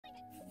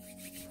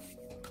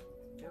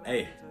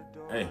Hey,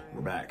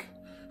 we're back.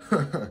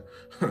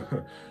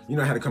 You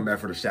know I had to come back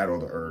for the Shadow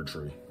of the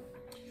Erdtree.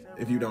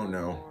 If you don't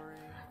know,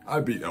 I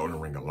beat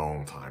Eldenring a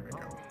long time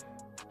ago.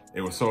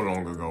 It was so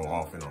long ago,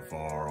 off in a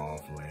far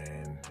off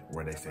land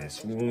where they said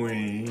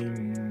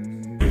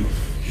swing.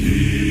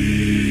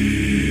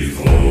 Heave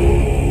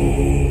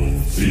ho,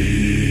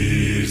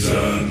 thieves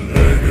and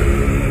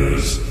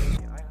beggars.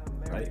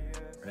 Right?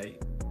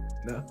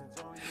 No?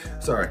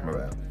 Sorry, my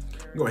bad.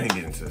 Go ahead and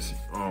get into this.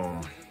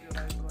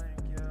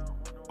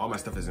 All my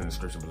stuff is in the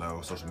description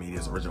below. Social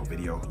media's original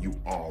video. You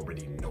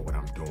already know what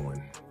I'm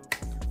doing.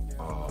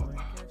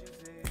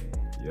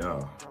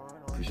 Yeah.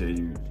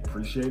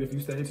 Appreciate if you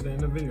stay to the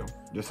end of the video.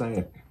 Just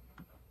saying.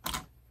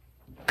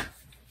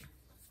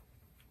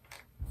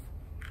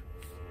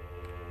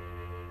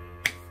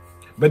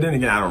 But then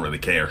again, I don't really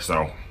care,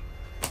 so.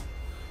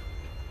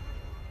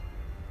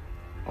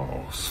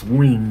 Oh,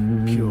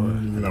 swing. Pure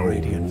and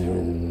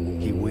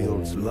radiant. He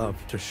wields love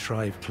to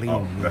shrive clean.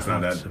 Oh, that's not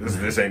that.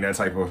 This ain't that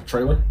type of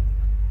trailer?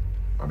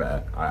 My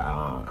bad.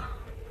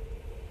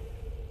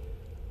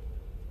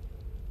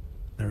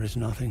 There is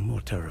nothing more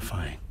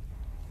terrifying.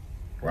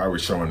 Why are we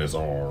showing his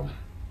arm?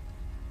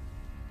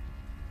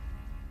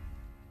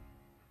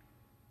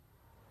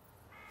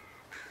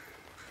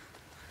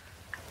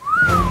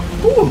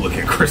 Ooh,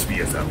 looking crispy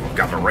as ever.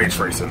 Got the ray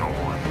tracing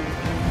on.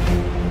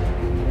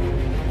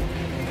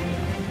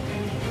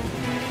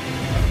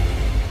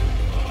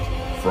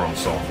 From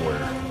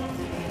Software.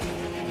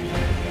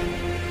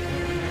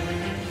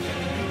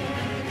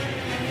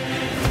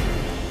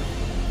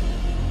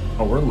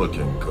 Oh, we're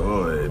looking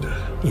good.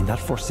 In that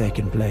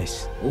forsaken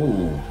place,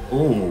 Ooh.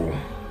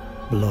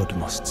 blood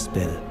must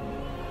spill.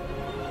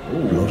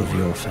 Ooh. Blood of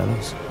your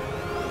fellows.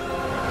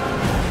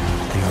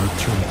 The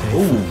Erdtree.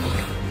 Ooh.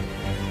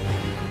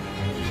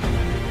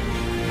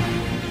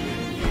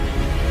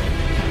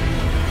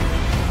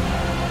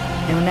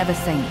 They were never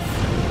saints.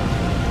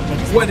 They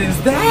just What is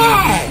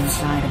that?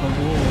 inside of a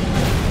wall.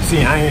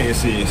 See, I ain't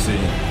see.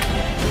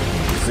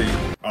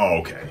 Oh,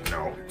 okay.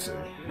 No, see.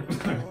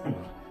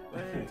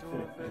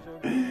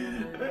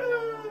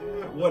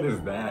 What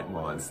is that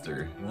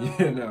monster?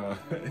 You know,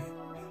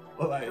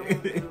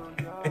 like,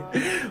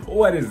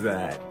 what is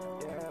that?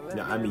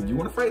 Yeah, I mean, you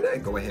want to fight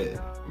that? Go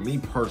ahead. Me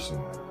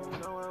personally,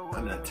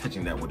 I'm not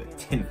touching that with a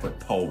 10-foot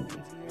pole.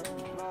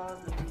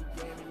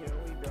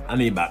 I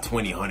need about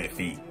 2,000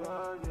 feet.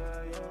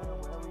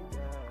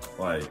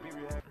 Like,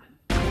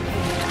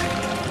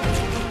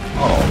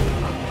 oh,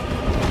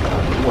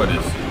 what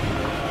is?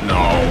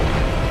 No,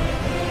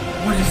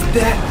 what is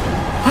that?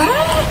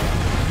 Huh?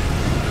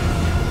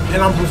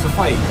 And I'm supposed to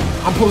fight.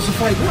 I'm supposed to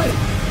fight what?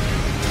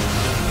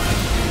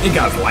 It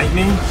got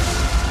lightning?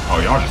 Oh,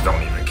 y'all just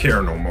don't even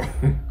care no more.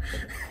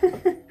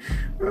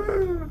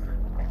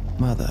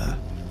 Mother,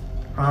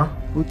 Huh?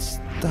 wouldst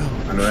thou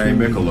I know that ain't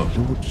Mikola.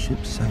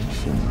 lordship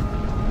sanction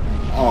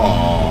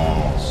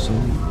Oh. so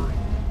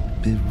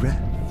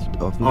bereft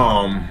of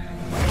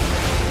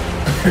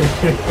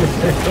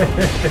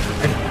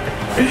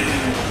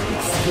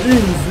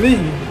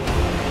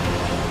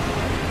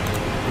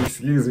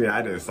Excuse me,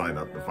 I didn't sign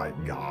up to fight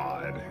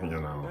God, you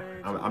know.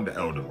 I'm the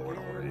Elder Lord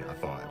already, I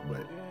thought,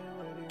 but,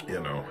 you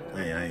know,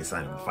 I ain't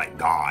signed up to fight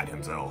God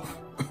himself.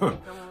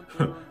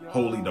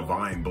 Holy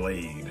divine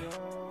blade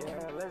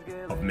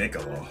of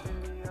Mikola.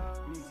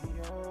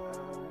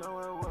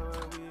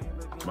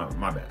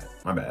 My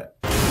bad.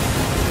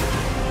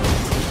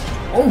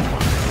 Oh,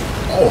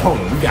 hold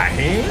on, we got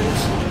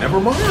hands? Never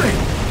mind.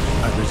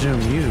 I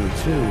presume you,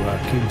 too, are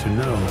keen to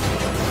know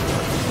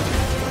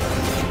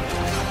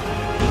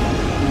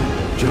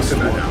just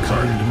what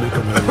kind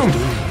Mikola is doing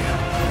here.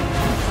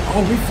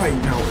 Oh, we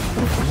fighting now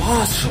with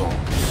Colossals.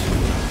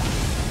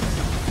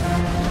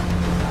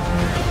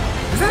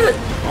 Is that it?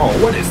 Oh,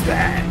 what is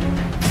that?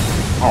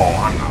 Oh,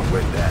 I'm not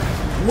with that.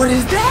 What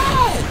is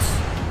that?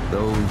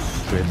 Those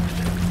stripped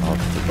of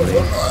the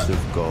grace of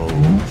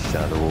gold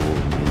shadow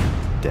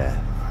meet death.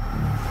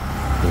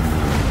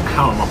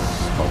 How am I?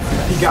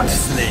 He got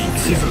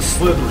snakes. He's a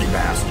slithery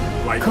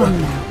bastard. Like, Come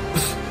now.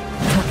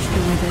 Touch the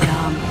withered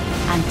arm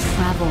and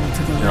travel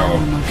to the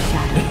realm of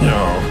shadow. Yo,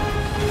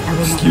 I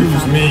will not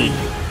excuse be me.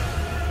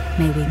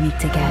 May we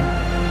meet again.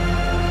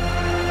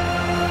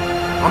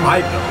 I'm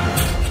hyped though.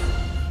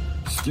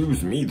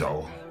 Excuse me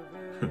though.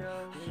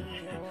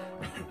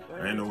 I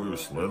didn't know we were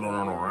slithering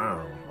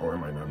around. Oh, it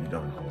might not be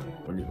done. Hold on.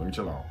 Let me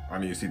chill out. I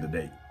need to see the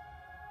date.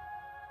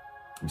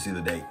 Let me see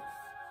the date.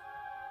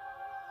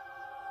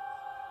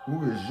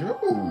 Who is you?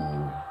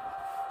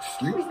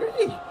 Excuse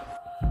me.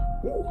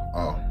 Ooh.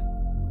 Oh.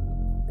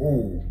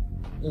 Ooh.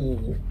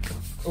 Ooh.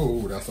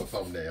 Ooh, that's a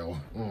thumbnail.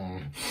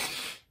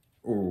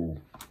 Ooh.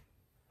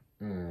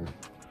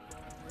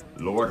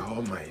 Lord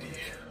Almighty.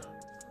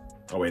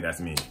 Oh wait, that's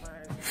me.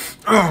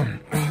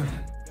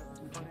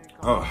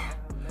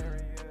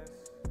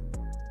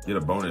 Get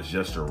a bonus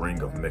gesture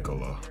ring of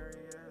Mikola.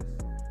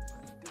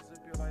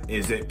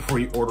 Is it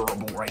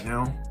pre-orderable right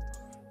now?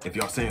 If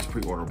y'all saying it's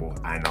pre-orderable,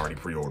 I ain't already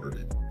pre-ordered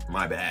it.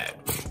 My bad.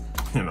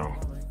 You know.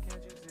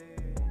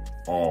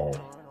 Oh,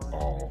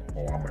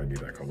 I'm gonna get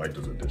that color.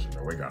 collector's edition.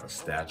 Though. We got a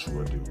statue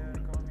of dude.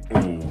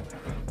 Ooh,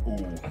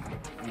 ooh,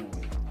 ooh.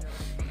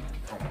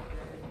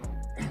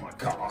 Oh my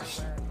gosh.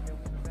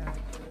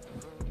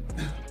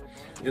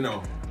 You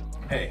know,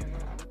 hey.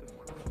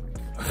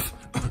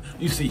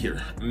 You see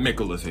here,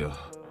 Mickle here.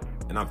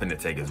 And I'm finna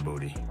take his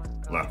booty.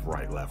 Left,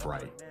 right,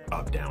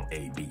 up, down,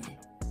 A, B.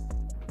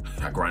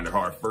 I grinded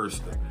hard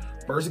first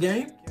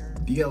game.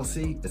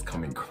 DLC is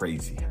coming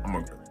crazy.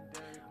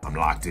 I'm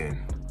locked in.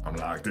 I'm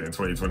locked in.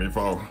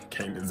 2024,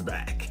 King is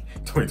back.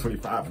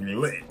 2025, we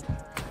lit.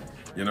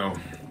 You know,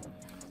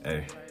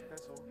 hey,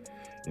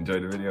 enjoy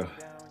the video.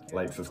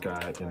 Like,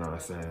 subscribe, you know what I'm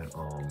saying?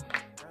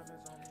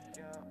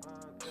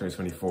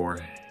 2024,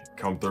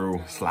 come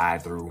through,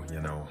 slide through, you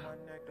know.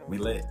 We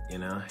lit, you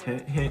know?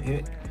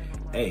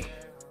 Hey,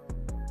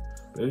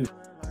 peace.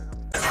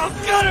 I'll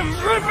cut him!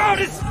 Rip out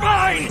his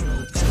spine!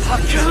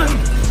 I'll kill him!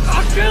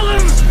 I'll kill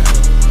him!